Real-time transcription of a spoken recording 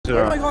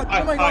Oh my god!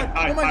 Oh my god!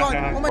 Oh my god!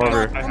 Oh my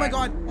god! Oh my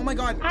god! Oh my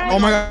god! Oh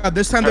my god!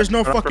 This time there's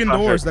no fucking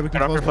doors that we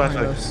can close behind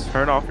us.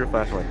 Turn off your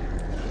flashlight.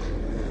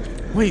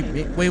 Wait.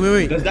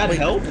 Does that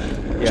help?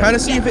 Yeah. Try to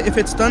see if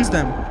it stuns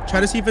them. Try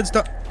to see if it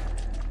stun.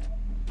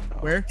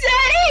 Where?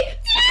 Daddy!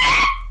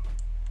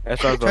 That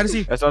sounds Try to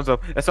see. That sounds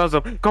up. That sounds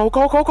up. Go.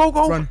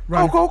 Run.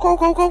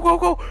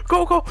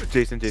 Go.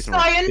 Jason.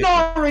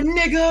 Sayonara,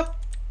 nigga.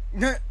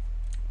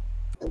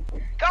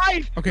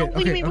 Guys, Okay. don't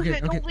leave me with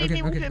it. Don't leave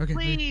me with it,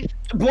 please.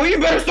 Boy, you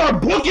better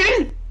start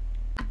booking.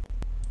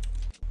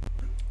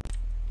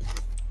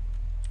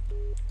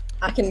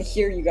 I can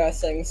hear you guys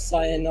saying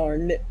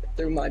sayonara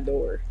through my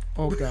door.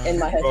 Oh god. And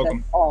my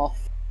headset's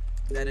off.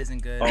 That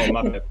isn't good. Oh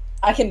my bad.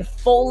 I can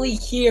fully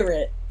hear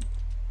it.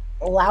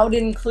 Loud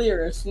and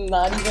clear. It's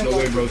not even No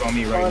way bros on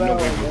me, right? No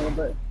way bros.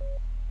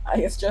 but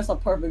it's just a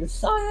perfect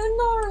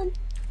sayonara.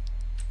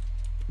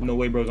 No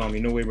way bros on me.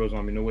 No way bros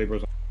on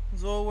me.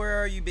 Zo, where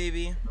are you,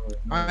 baby?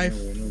 I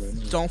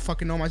don't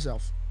fucking know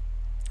myself.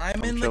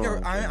 I'm in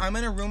like I'm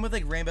in a room with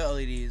like rainbow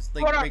LEDs,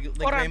 like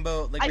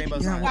rainbow Yeah,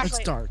 signs. well, it's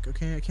dark.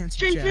 Okay, I can't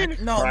see jack.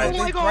 No, Right.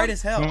 it's bright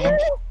as hell.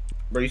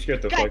 Bro, you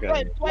scared the fuck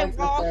out of me. Blood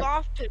walls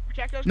off to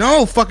protect us.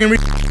 No fucking.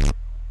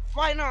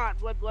 Why not?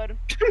 Blood.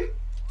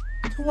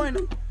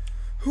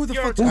 Who the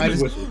Yo,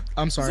 fuck?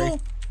 I'm sorry.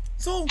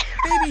 So,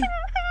 baby.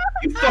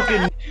 You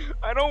fucking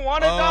I don't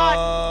want to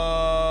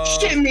die.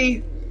 shit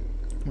me.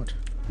 What?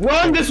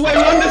 Run this way.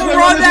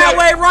 Run that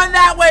way.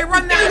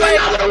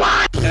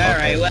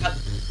 Alright, well.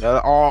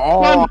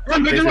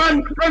 Run, Victor,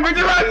 run!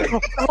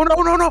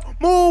 No,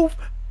 move!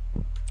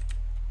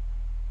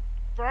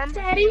 Verm?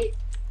 Daddy?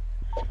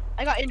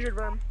 I got injured,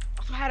 Verm.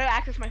 Also, how to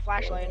access my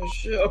flashlight?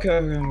 Okay.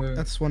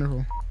 That's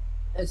wonderful.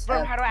 It's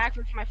Verm, how do I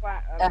access my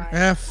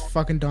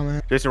Fucking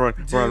dumbass. Jason, run.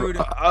 Dude,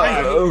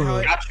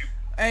 Got you.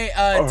 Hey,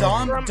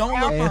 Dom, don't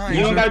look behind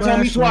You you. don't gotta tell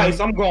me twice,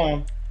 I'm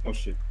gone. Oh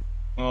shit.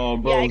 Oh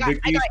bro, Yeah, Vic,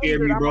 you scared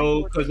injured, me, I'm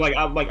bro. on Cause like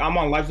I'm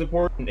on life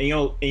support and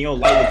your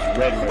light looks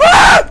red.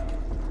 Right?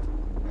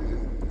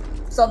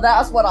 So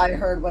that's what I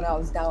heard when I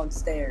was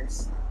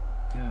downstairs.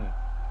 God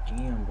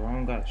damn, bro, I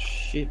don't got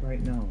shit right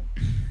now.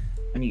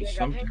 I need I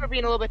something. think we're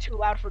being a little bit too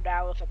loud for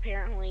Dallas.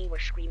 Apparently, we're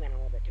screaming a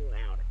little bit too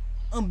loud.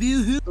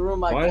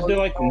 Why is there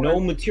like no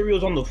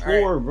materials on the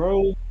floor,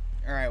 bro?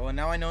 Alright, well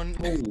now I know.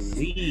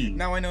 Holy.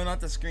 Now I know not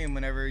to scream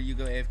whenever you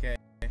go AFK.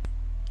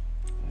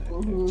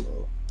 I'm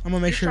gonna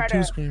make sure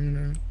to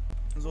scream.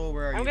 Zo,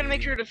 where are you? I'm gonna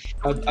make sure to.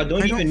 I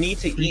don't even need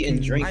to eat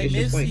and drink. I It's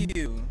miss just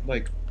you.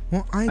 like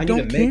Well, I need don't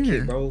a med care.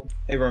 kit, bro.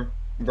 Hey,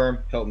 Verm,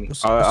 help me.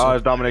 It's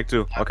Dominic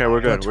too. Okay,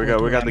 we're good. We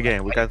got the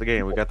game. We got the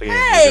game.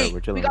 Hey! We're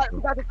We chilling. got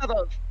the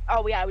others.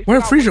 Oh yeah, we.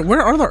 Where forgot Freesia?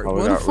 Where are the? Oh,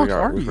 Where the fuck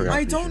are we you? forgot.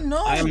 I don't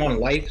know. I am on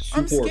life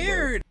I'm support.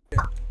 scared.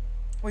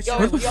 Wait, Yo,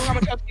 should What the how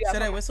much else do you have?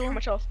 Should I whistle? How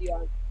much else do you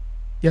have?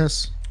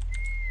 Yes.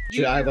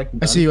 Should I like?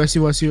 I see you. It's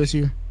We're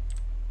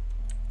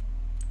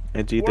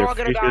either all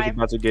gonna Freesia's die.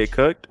 about to get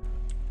cooked,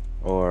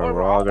 or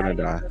we're all gonna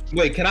die.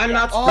 Wait, can I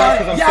not Oh, spread?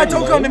 'Cause I'm yeah, so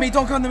don't low? come to me.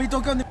 Don't come to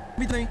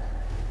me.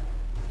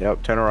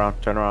 Yep, turn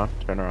around. Turn around,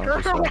 Jason.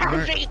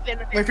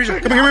 Wait,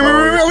 Freesia, come here,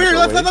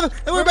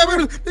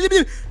 left.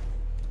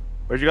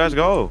 Where'd you guys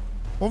go?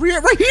 Over here,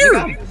 right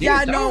here.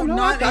 Yeah, no,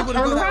 not I able to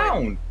go turn that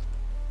way. around.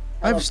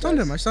 I've stunned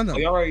him. Oh,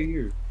 y'all right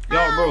here.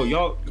 Y'all, bro,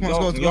 y'all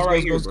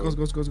right here, bro. Go.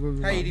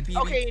 Hi, ADP.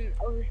 Okay.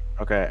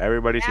 Okay,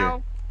 everybody's here.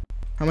 Now,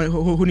 How many?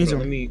 Who needs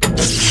Let him? me.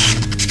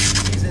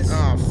 Jesus.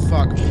 Oh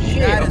fuck.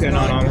 That is Okay, no,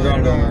 not I'm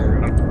good.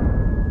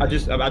 going. I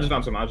just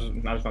found some. I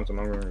just found some.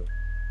 I'm going.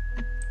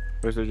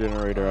 Where's the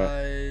generator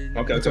at?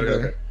 Okay. It's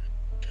okay.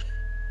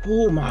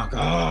 Oh my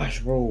gosh,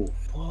 bro.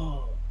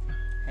 Fuck.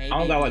 Hey, I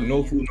don't got like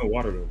no food, no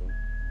water though, bro.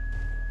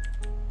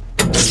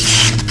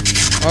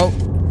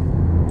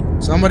 Oh.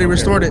 Somebody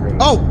restored it. okay.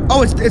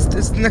 Oh, it's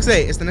the next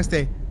day. It's the next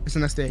day.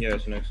 Yeah,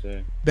 it's the next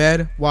day.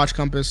 Bed, watch,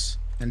 compass,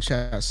 and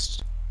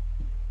chest.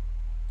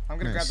 I'm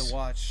gonna grab Nice. the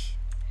watch.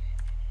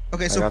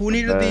 Okay, I so got who the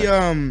needed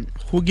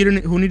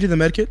bed. who needed the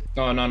med kit?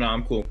 No,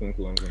 I'm cool. I'm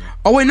cool.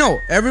 Oh wait, no.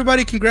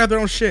 Everybody can grab their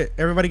own shit.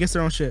 Everybody gets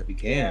their own shit. We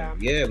can.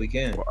 Yeah, we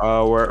can.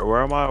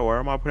 Where am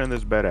I putting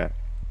this bed at?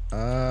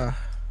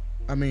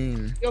 I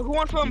mean, yo, who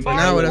wants some for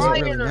now it doesn't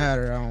fire? really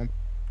matter. I don't.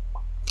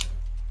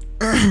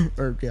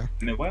 Or yeah.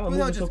 Man, why am I Who the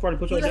hell moving so just- far to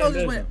put who your the hell damn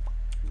just bed?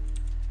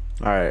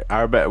 went? All right,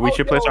 our bed. We Oh,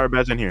 should place yo. our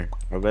beds in here.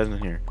 Our beds in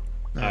here.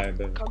 Alright,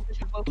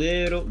 bet.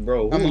 Little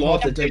bro, I'm who a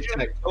lost the hawk.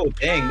 tic-tac-toe?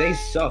 Dang, they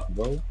suck,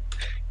 bro.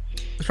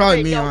 It's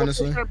probably me, Yo,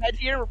 honestly.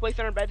 We're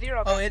placing our beds here.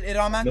 Oh, Okay. it No,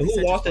 automatically who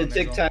said lost the just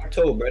on there, so-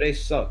 tic-tac-toe, bro? They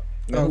suck.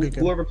 Oh, okay, good.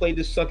 Whoever played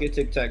this suck at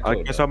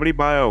tic-tac-toe. Can somebody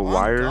buy a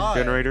wire God.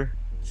 generator?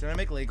 Should I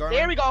make leg armor?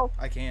 There we go.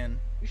 I can.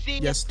 You see?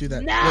 Yes, do that.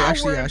 Wait, Now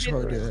actually, we're I in should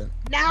probably do business.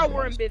 that. Now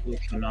we're in We business.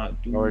 cannot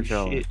We're do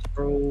chilling. shit,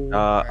 bro.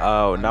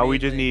 Oh, I now we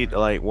made just leg need armor.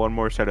 like one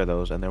more set of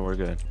those, and then we're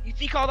good. You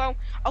see, Caldo?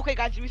 Okay,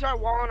 guys, do we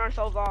start walling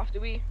ourselves off? Do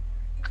we?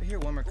 I hear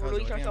one more cousin. I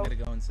think I'm gonna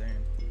go insane.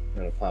 I'm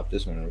gonna pop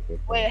this one real quick.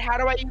 Wait, how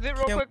do I use it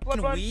real quick?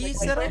 Can we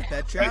set up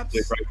bed traps?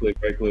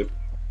 Right click.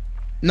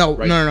 No,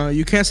 Right. no.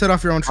 You can't set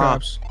off your own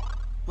traps.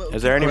 What-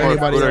 Is there any Or more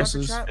anybody food?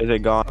 else's. Trap? Is it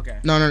gone? Okay.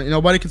 No.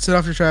 Nobody can set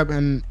off your trap,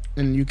 and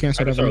you can't I set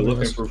can off start your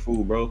looking own. for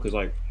food, bro, cause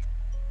like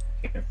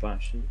Can't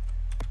find shit.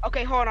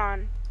 Okay, hold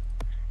on.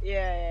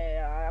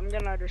 Yeah. I'm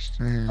gonna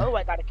understand. Oh,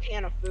 I got a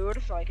can of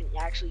food so I can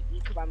actually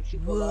eat because I'm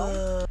super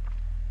low.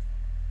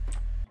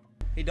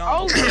 Hey, Dom.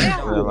 Oh,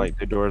 yeah. Like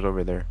the door's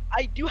over there.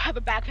 I do have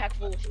a backpack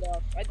full of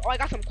stuff. I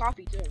got some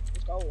coffee too.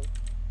 Let's go.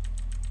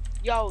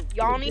 Yo,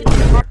 y'all need.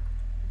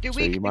 Do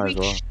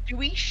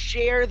we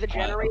share the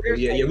generators?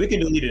 Yeah, we can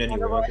delete it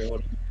anyway. Okay,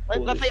 hold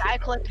on. Let's say I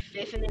collect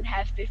this and it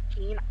has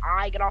 15.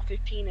 I get off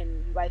 15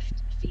 and you guys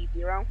see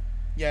 0.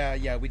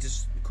 Yeah, we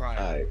just cry.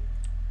 Alright.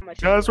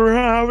 Guys, we're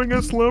having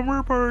a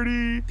slumber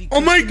party.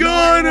 Oh my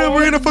god,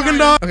 we're gonna fucking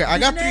die. Okay, I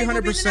got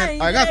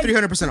 300%. I got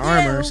 300%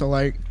 armor, so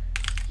like.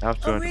 I have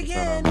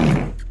 200%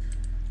 armor.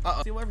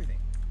 Steal everything.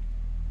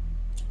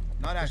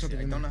 Not actually.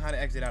 I don't know how to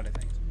exit out of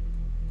things.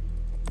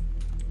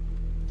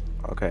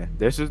 Okay,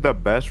 this is the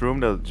best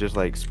room to just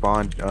like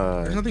spawn.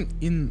 There's nothing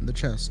in the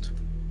chest.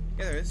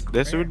 Yeah, there is.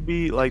 This would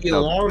be like the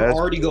alarm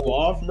already go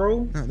off,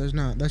 bro. No, there's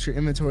not. That's your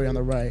inventory on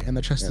the right, and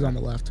the chest is on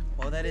the left.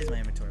 Well, that is my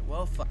inventory.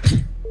 Well, fuck.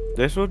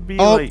 This would be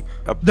like.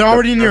 They're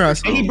already near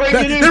us. They're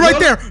right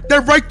there.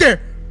 They're right there.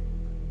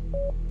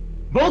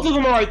 Both of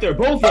them are right there.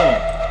 Both of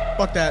them.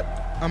 Fuck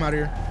that. I'm out of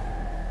here.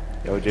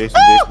 Yo, Jason.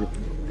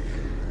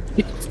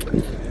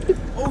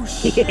 Oh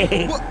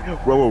shit!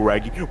 Whoa,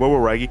 Raggy.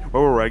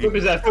 Clip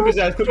his ass.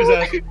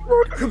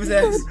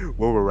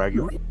 Whoa, Raggy.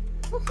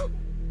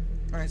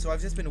 Alright, so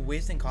I've just been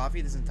wasting coffee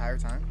this entire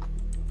time.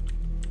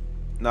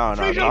 No,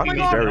 coffee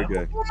is very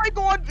good. Oh my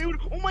god, dude!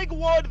 Oh my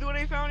god, dude!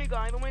 I found you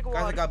guys. Oh my god.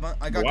 Guys,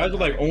 I got Why is it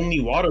like only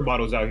water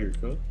bottles out here,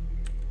 cuz?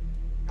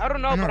 I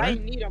don't know, but I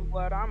need them,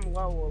 but I'm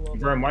low a little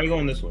bit. Bro, why are you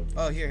going this way?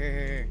 Oh,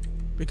 here.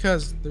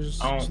 Because there's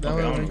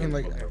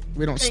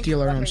we don't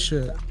steal our own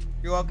shit.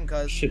 You're welcome,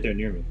 cuz. Shit, they're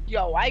near me.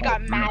 Yo, I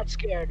got mad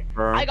scared.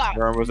 Vern,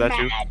 was that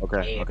you?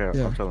 Okay.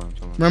 Yeah. I'm telling.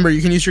 Remember,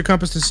 you can use your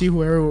compass to see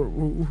where.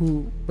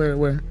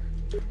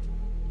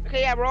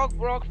 Okay, yeah, we're all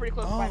pretty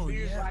close by. Oh,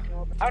 yeah.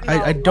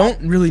 I don't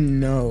really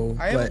know.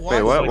 I haven't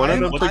watched. Wait, what are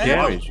the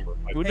damage?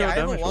 Who Hey, I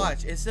haven't damage?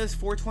 watched. It says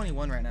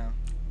 421 right now.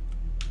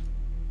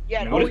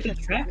 Yeah, what is the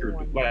tracker?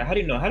 Wait, how do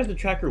you know? How does the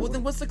tracker work? Well,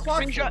 then what's the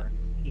clock for?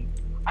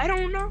 I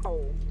don't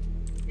know.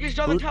 It just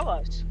doesn't tell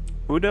us.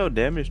 Who dealt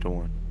damage to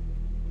one?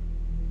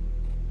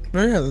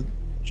 Oh yeah.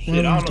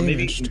 Shit, I don't know.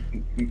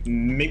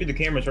 Maybe the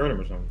camera's hurt him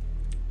or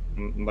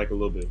something. Like a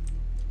little bit.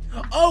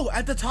 Oh,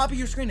 at the top of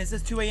your screen it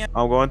says 2 a.m.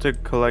 I'm going to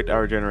collect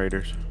our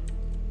generators.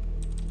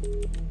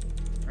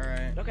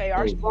 Alright. Okay,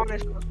 our spawn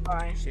is close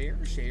by. Share.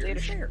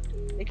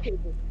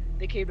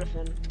 They caved us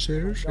in.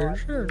 Share.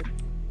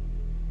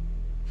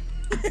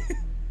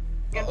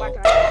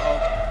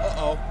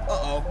 Uh-oh.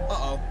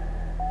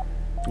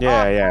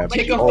 Yeah.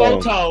 Take a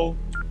photo.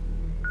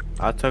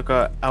 I took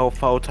a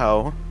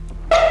photo.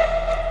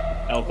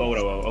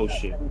 Oh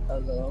shit.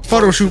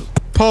 Photo shoot.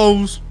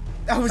 Pose.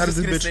 I was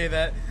just gonna say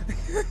that.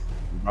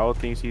 Bro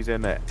thinks he's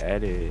in the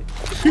edit.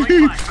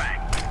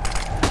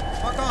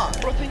 Fuck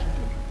off.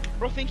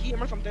 Bro think he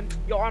him or something.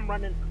 Yo, I'm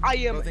running. I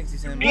am Bro thinks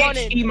he's in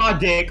Bitch, eat my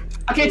dick.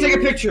 I can't take a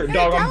picture.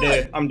 Dog, I'm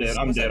dead. I'm dead.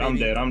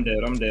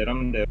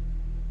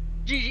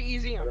 GG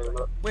easy.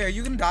 Wait, are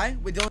you gonna die?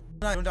 Wait, don't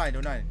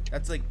die.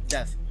 That's like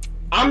death.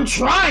 I'm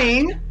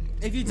trying.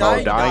 If you die,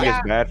 No, dying is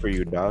bad for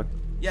you, dog.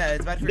 Yeah,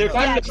 it's bad for They're you.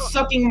 kind of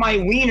sucking my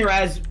wiener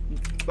as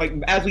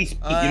we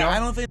speak, you know? I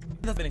don't think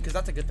that's been because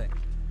that's a good thing.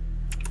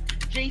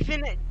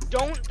 Jason,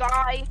 don't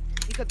die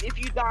because if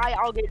you die,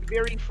 I'll get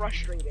very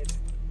frustrated.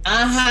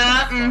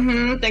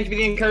 Thanks for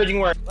the encouraging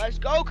word. Let's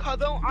go,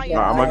 Cuzzo.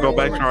 I'm gonna go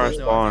back to our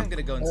spawn. I'm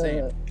gonna go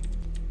insane.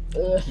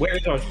 Where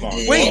is our spawn?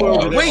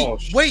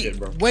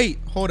 Wait,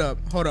 hold up.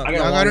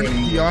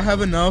 Y'all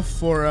have enough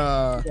for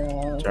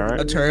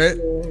a turret?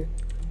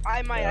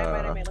 I might.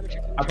 Let me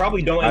check. I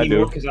probably don't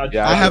anymore because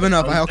I have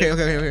enough. Okay.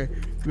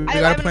 We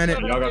gotta plan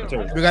it.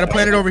 We gotta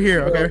plan it over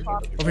here, okay?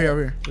 Over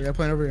here. We gotta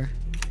plan it over here.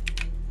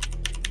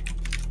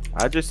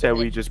 I just said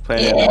we just plan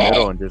it in the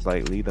middle and just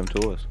like lead them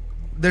to us.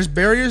 There's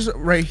barriers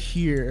right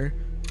here.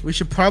 We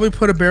should probably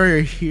put a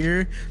barrier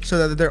here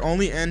so that their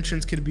only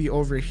entrance could be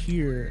over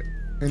here,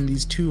 and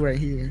these two right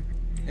here.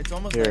 It's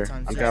almost here. that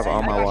time. I got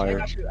all my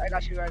wires. I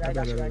got you.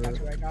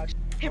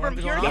 Hey, bro,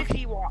 here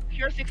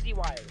are 60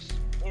 wires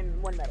in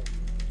one metal.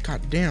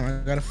 God damn,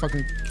 I gotta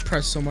fucking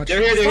press so much.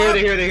 They're here.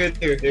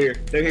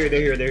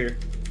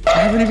 I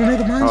haven't even made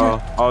the mines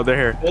yet. Oh, they're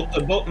here. Both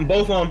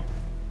of them.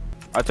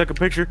 I took a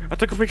picture. Go.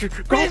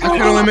 I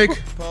can only make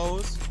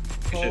Pose.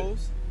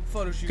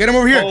 Photo shoot. Get him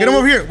over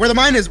here. Where the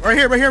mine is. Right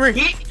here.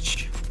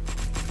 Bitch.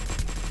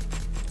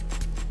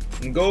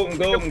 Go over to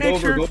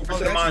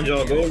the mine,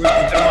 y'all. Go over to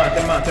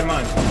the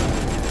mine.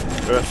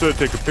 I should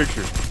take a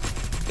picture.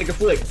 Take a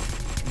flick.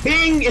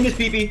 Bing in his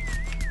pee-pee.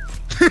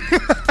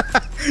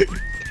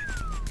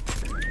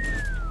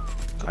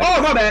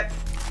 Oh, my bad.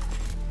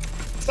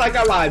 It's like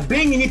I lied.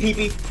 Bing in your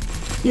pee-pee.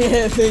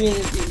 Yeah, bing in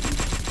your pee-pee.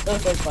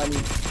 That's so funny.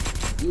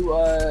 You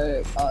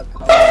are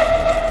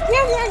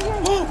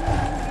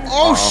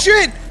Oh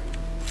shit!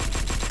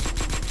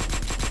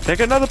 Take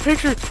another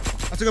picture.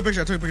 I took a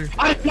picture.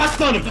 I did not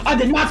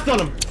stun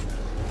him.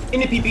 In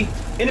the pee-pee.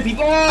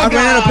 Oh, I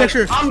ran out of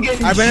pictures. I'm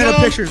getting I ran out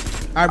of pictures.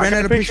 I ran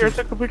out of pictures.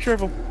 I took a picture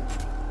of him.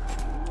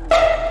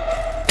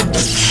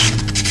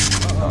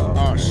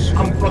 Oh shit.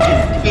 I'm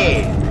fucking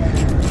dead.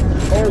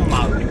 Oh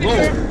my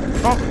lord.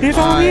 Oh, he's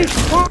on me.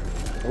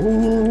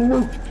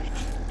 Ooh.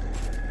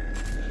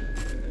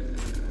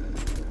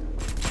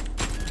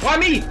 Why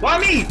me? Why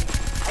me?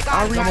 I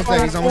got He's almost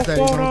dead. He's almost dead.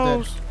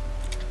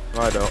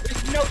 No, I don't.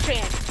 There's no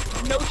chance.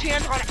 No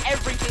chance on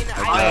everything.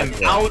 I am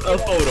out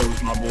of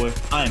photos, my boy.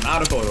 I am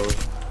out of photos.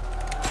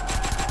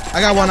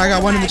 I got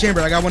one in the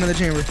chamber. I got one in the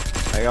chamber.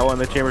 I got one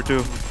in the chamber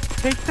too.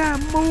 Take that,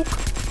 Mook.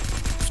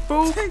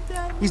 Spook.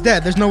 He's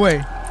dead. There's no way.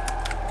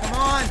 Come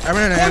on. I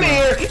ran out of Come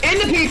ammo. here. In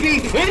the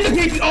PP. In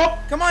the PP. Oh.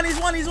 Come on, he's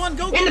one.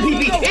 Go, go, In the go,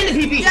 PP. go, go. In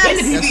the PP. Yes. In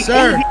the PP. Yes,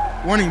 sir.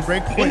 Warning,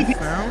 breakpoint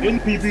found. In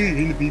the PP.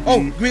 In the PP. Oh,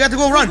 we got to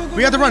go run.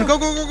 We got to run. Go.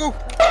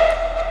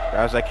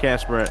 Guys, I can't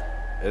sprint.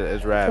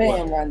 It's rad.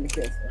 Bam, run the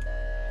kiss.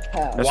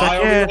 Pow. Yes, Why I are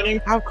we can. running?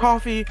 Have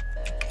coffee.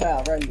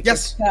 Pow, run the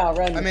Yes. kiss. Pow,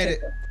 run the I made it.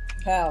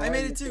 kiss. Pow, I run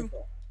made the it too. kiss.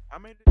 I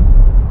made it.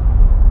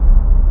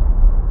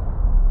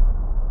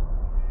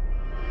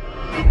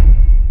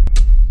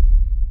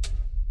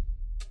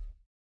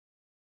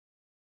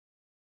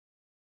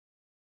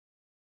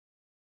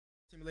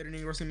 Simulator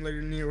Nero.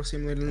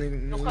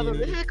 No, Cuzzo,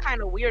 this is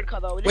kind of weird,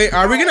 Cuzzo. Wait,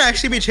 are we gonna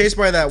actually be chased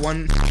by that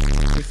one?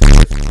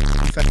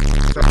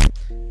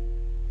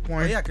 Oh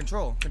yeah,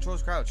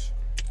 control's crouch.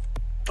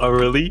 Oh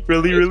really?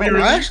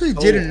 I actually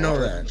didn't know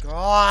that.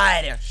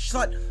 God,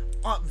 shut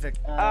up, Vic.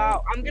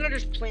 I'm gonna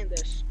just plant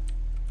this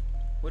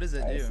What does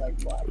it It's do? like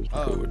what?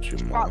 Oh,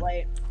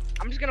 spotlight.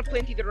 I'm just gonna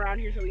plant these around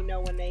here so we know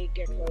when they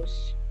get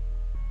close.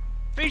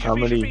 Freesia, How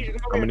many? Freesia, come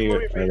How over many here,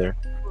 are come over there?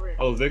 here.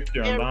 Oh,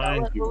 Victor, I'm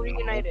behind you. We're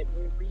reunited.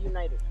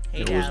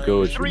 hey, It was Dallas.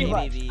 good, Three you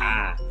left. baby.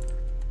 Ah.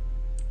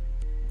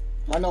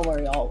 I know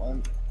where y'all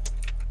went.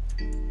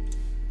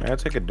 I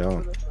gotta take it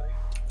down.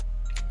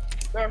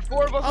 There are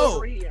 4 of us Oh.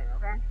 over here,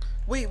 okay?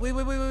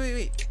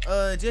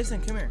 Wait.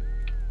 Jason, come here.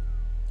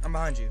 I'm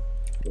behind you.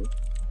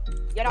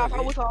 Get off,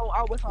 I'll whistle.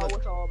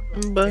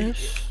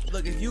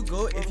 Look, if you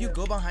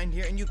go behind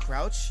here and you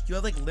crouch, you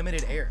have like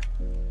limited air.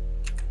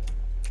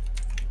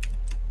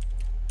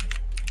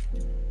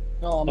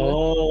 No, I'm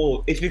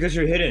Oh, it's because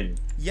you're hidden.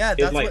 Yeah,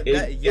 It's that's like- what.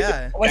 it-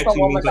 yeah. Wait, Actually one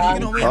more means that time. You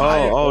can only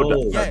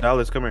Oh, hide. Yeah.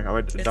 Dallas, come here.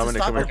 It's to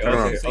Dominic, stop come here. the Turn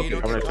around. bugs so you don't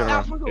I'm gonna get turn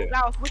caught. around.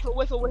 Dallas,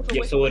 whistle.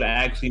 Yeah, so it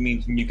actually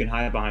means you can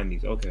hide behind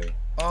these. Okay.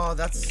 Oh,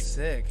 that's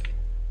sick.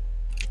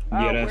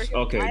 Yeah, that's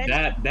where can we okay.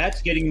 hide?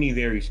 That's getting me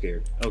very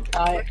scared. Okay.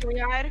 Where can we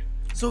hide?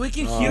 So we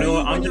can You hear know you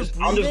what, when I'm you're just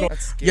breathing. going-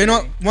 That's You know,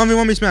 scary.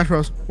 1v1 Smash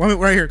Bros.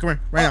 Right here, come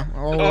here, right now.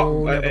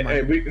 Oh, never hey,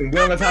 mind. we don't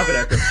got time for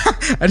that.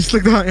 Chris. I just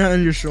looked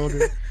on your shoulder.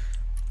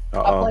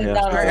 Uh-oh, playing yeah.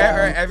 down Alright, around.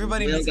 alright,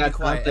 everybody We needs to don't be got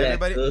time quiet. for that,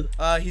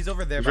 Everybody, he's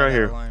over there He's by right that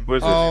here. line. Who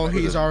is this? Oh,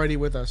 he's already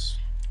with us.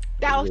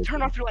 Dallas,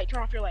 turn off your light.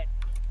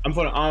 I'm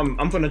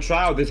gonna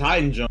try out this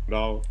hide and jump,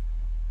 dog.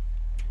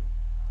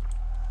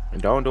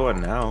 Don't do it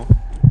now.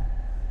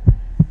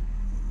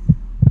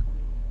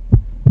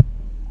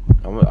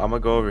 I'm gonna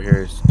go over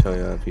here to tell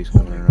you if he's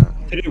coming or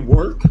not. Did it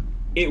work?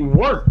 It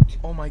worked.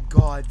 Oh my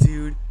god,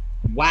 dude.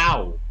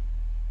 Wow.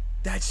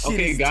 That shit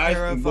Okay, is guys.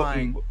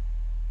 terrifying.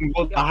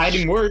 Well, the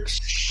hiding works.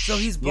 So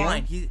he's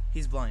blind.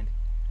 He's blind.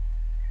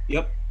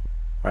 Yep.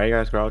 Why are you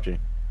guys crouching?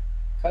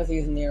 Because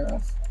he's near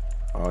us.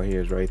 Oh, he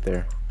is right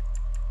there.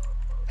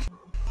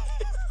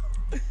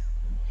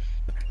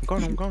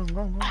 I'm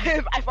going.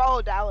 I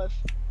followed Dallas.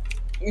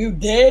 You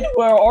did?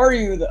 Where are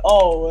you?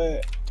 Oh,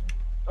 wait.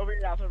 Over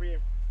here, Dallas, over here.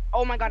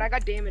 Oh my god, I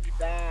got damaged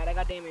bad.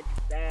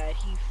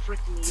 He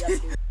freaked me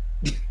up,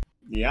 dude.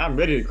 Yeah, I'm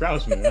ready to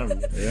crouch, man.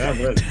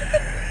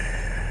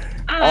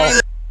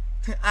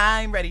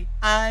 I'm ready.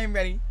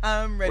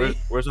 I'm ready.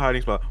 Where's the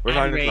hiding spot? Where's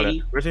the I'm hiding spot? ready.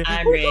 At? Where's he?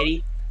 I'm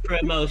ready.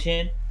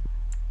 Promotion.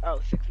 Oh,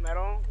 6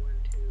 metal. 1,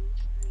 2,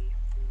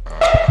 3.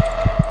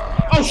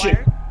 Oh shit!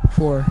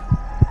 4.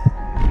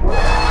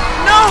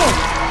 No!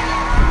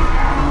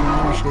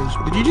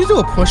 Did you just do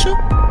a push-up?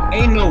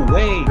 Ain't no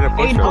way! Did I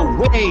push Ain't no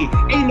way!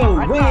 Ain't no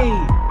I way!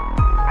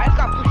 I just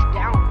got pushed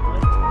down,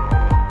 bud.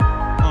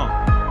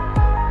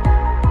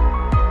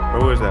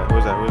 Who is that?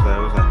 Well,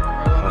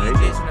 Oh, me hey, and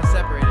Jason are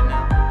separated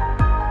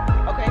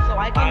now. Okay, so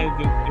I can.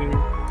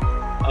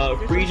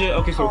 Freesia.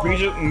 Okay, so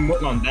Freesia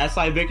working on that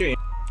side, Victor.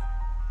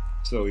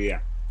 So yeah.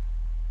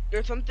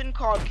 There's something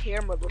called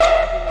camera before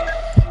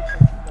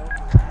I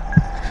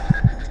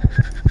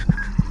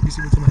You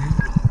see what's in my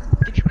hand?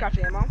 Did you craft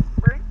ammo?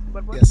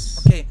 What?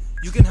 Yes. Okay,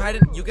 you can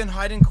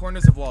hide in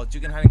corners of walls.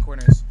 You can hide in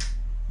corners.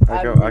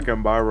 I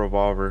can buy a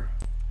revolver.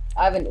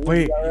 I haven't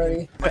Wait.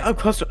 already. Wait, I'm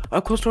close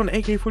to an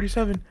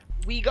AK-47.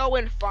 We go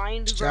and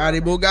find.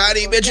 Scotty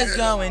Bugatti, Just bitches.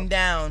 going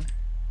down.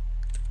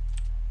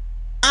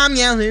 I'm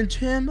yelling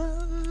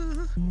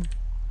timber.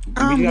 We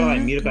gotta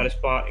like meet up at a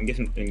spot and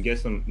get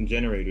some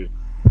generators.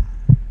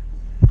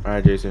 All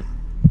right, Jason.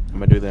 I'm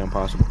gonna do the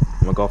impossible. I'm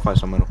gonna go fight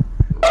someone.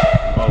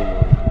 Oh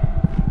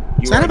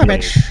lord. You Son of a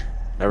already bitch. did.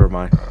 Never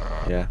mind.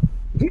 Yeah.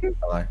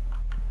 I lie.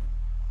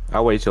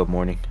 I'll wait till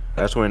morning.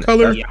 That's when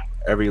Color.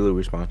 every loot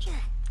responds.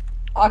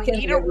 I We can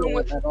need hear a room you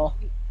with. at all.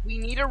 We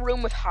need a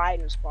room with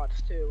hiding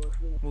spots too.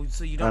 Well,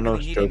 so you I don't know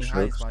really need any hiding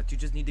strokes. spots. You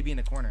just need to be in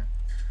a corner.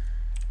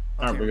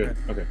 Alright, we're good.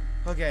 Okay.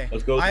 Okay.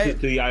 Let's go to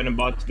the item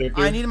box there.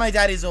 I need my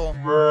daddy's oil.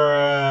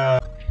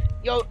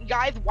 Yo,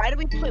 guys, why did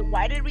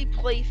we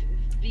place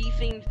these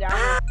things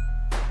down?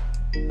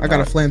 I got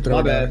a flamethrower.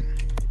 My bad.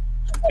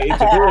 Hey,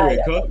 it's a doorway,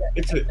 cuz.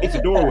 It's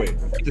a doorway.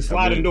 It's a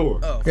sliding door.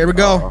 Oh. Here we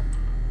go.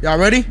 Y'all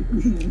ready?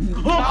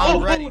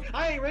 I'm ready.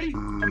 I ain't ready.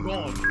 I'm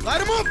gone. Light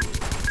them up.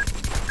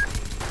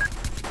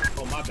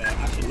 Oh, my bad.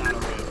 I should not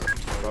have read.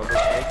 Bro,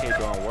 this AK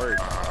don't work.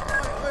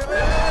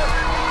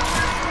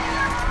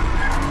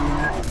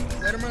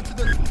 Let him run to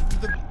the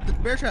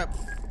bear trap.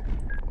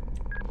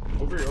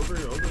 Over here.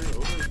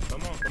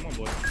 Come on,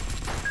 boy.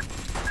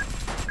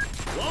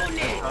 Whoa,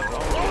 Nick.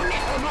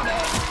 Oh, my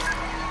bad.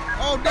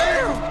 Oh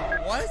damn!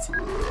 What?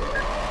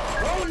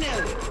 Whoa,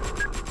 Nelly.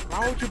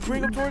 Why would you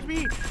bring him towards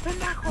me? Then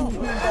not go. I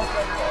just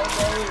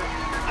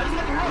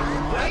had to run.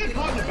 I ain't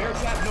caught in the bear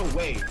trap. No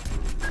way.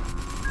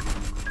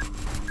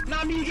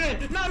 Not me again.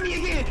 I'm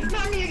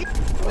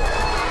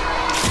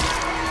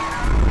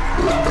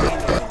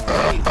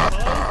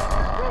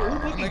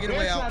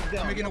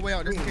making a way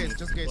out. Just in case.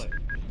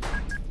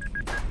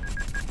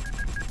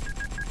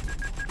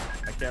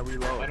 I can't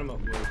reload. Light him up,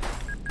 boy.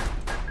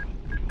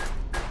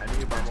 I need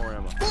to buy more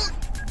ammo.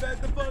 Back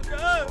the fuck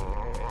up.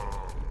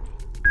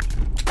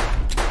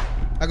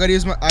 I gotta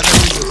use this. I'm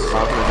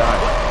gonna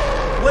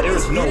die. What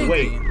There's is no hitting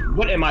way. me?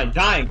 What am I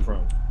dying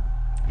from?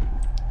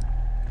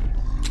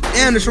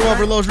 And the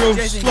revolver loads real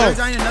Jason, slow. you're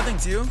dying to nothing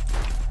too?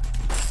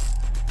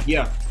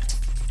 Yeah.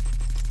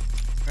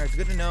 Alright, it's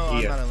good to know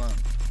I'm not alone.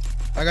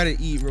 I gotta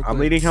eat real quick. I'm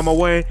leading him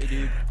away. Hey,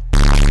 dude.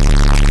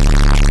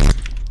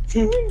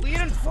 We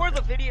didn't for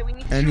the video. We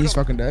need to And shoot he's him.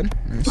 fucking dead.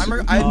 Nice. I've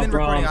been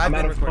recording. I'm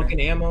out of fucking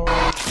ammo.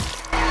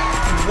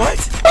 What?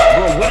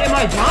 Bro, what am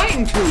I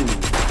dying to?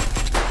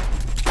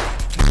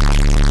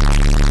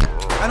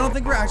 I don't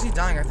think we're actually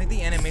dying. I think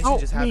the animation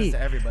just happens to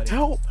everybody.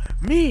 Help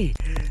me.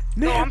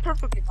 No, I'm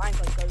perfectly fine.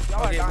 Like,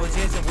 y'all are Okay, dying. well,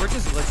 Jason, we're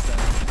just glitched then.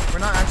 We're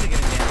not actually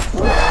getting damaged.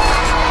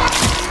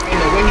 Ain't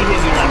no way he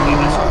hit me like that.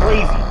 That's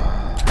crazy.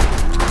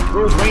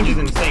 Bro's range is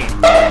insane.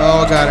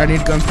 Oh god, I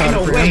need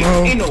gunpowder for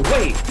ammo. Ain't no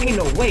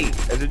way.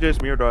 Is it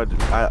just me or do I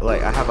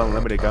have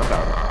unlimited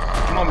gunpowder?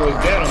 Come on, boys,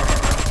 get him.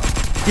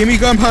 Give me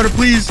gunpowder,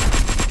 please.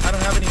 I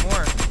don't have any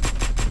more.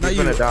 He's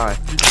gonna die.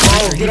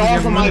 Oh, get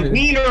off of my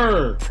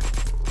wiener.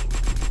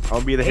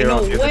 I'll be the Ain't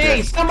hero. no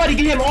way. Somebody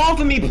get him off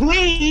of me,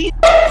 please. He's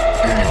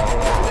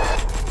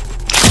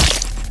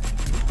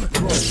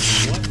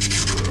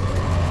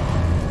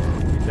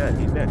dead.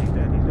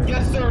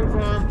 Yes, sir,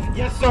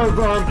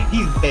 Verm.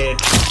 He's dead.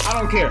 I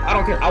don't care.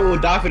 I will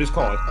die for this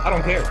cause. I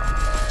don't care.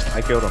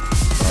 I killed him.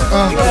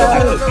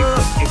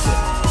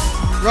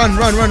 Run to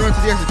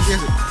the exit.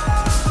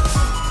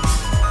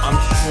 I'm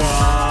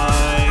trying.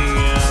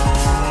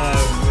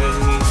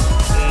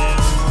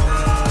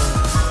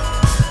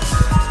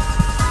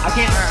 I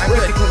can't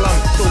switch because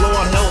I'm so low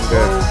on health, bro.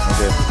 I'm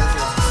dead.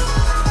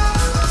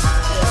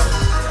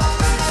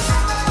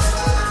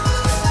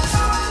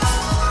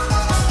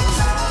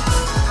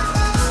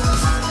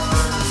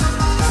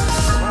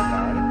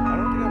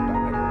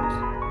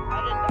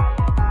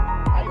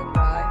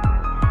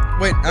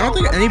 Wait, I don't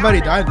think anybody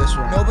died this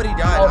round. Nobody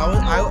died.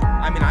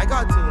 I mean, I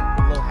got to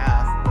below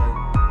half,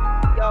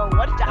 but... Yo,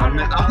 what's down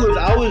there?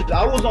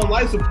 I was on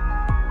life support.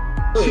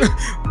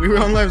 We were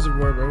on live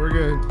support, bro. We're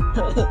good.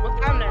 What's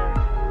down there?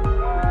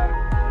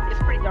 It's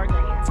pretty dark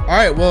right here. All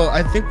right, well,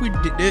 I think we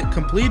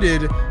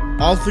completed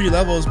all 3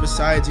 levels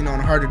besides, on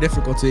harder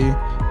difficulty.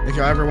 If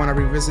y'all ever want to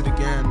revisit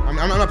again, I'm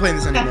not playing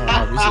this anymore,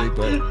 obviously,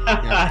 but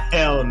yeah.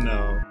 Hell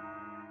no.